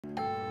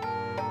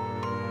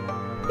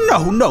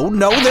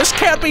No, this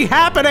can't be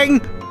happening!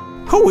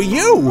 Who are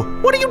you?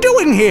 What are you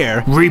doing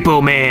here?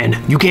 Repo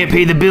Man, you can't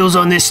pay the bills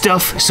on this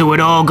stuff, so it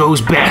all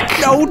goes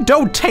back. No,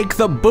 don't take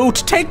the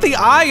boot, take the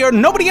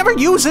iron. Nobody ever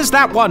uses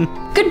that one.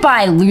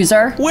 Goodbye,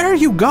 loser. Where are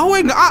you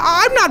going?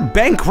 I'm not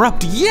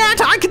bankrupt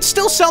yet. I can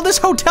still sell this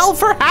hotel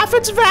for half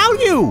its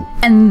value.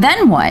 And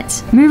then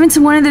what? Move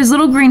into one of those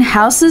little green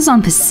houses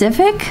on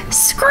Pacific?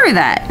 Screw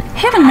that.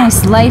 Have a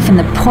nice life in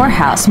the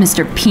poorhouse,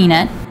 Mr.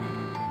 Peanut.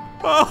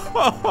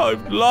 Oh,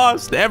 I've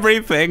lost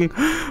everything.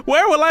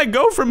 Where will I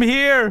go from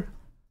here?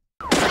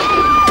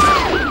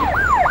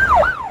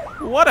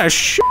 What a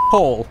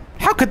shithole.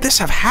 How could this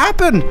have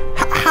happened?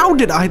 How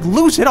did I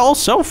lose it all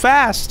so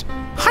fast?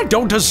 I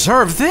don't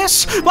deserve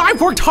this. I've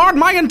worked hard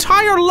my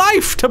entire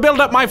life to build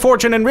up my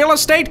fortune in real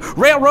estate,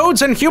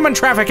 railroads, and human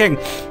trafficking.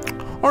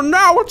 And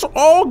now it's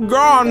all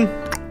gone.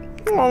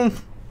 Oh.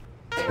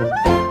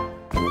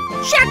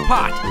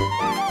 Jackpot!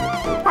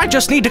 I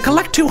just need to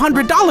collect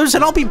 $200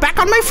 and I'll be back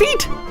on my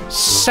feet.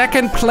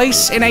 Second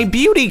place in a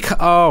beauty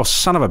oh,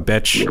 son of a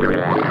bitch.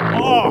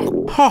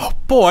 Oh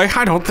boy,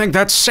 I don't think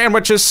that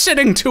sandwich is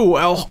sitting too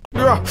well.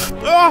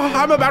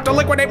 I'm about to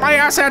liquidate my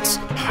assets.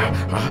 What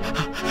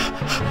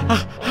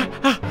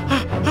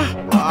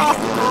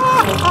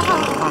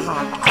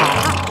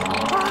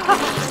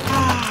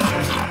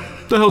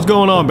the hell's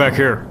going on back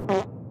here?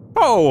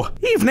 Oh,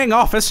 evening,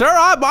 officer.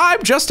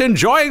 I'm just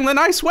enjoying the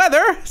nice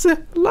weather. It's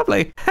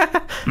lovely.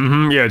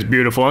 Yeah, it's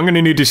beautiful. I'm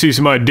gonna need to see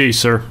some ID,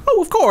 sir.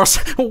 Oh, of course.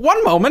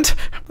 One moment.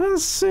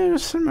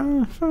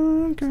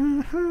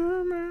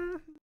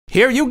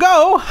 Here you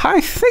go. I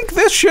think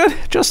this should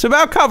just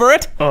about cover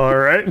it.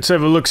 Alright, let's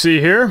have a look-see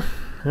here.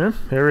 Yeah,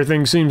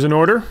 everything seems in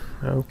order.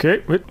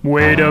 Okay,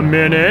 wait a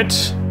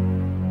minute.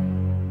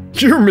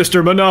 You're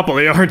Mr.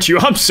 Monopoly, aren't you?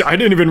 I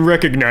didn't even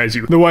recognize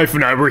you. The wife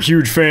and I were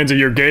huge fans of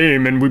your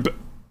game, and we...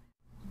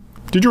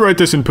 Did you write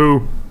this in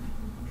poo?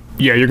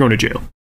 Yeah, you're going to jail.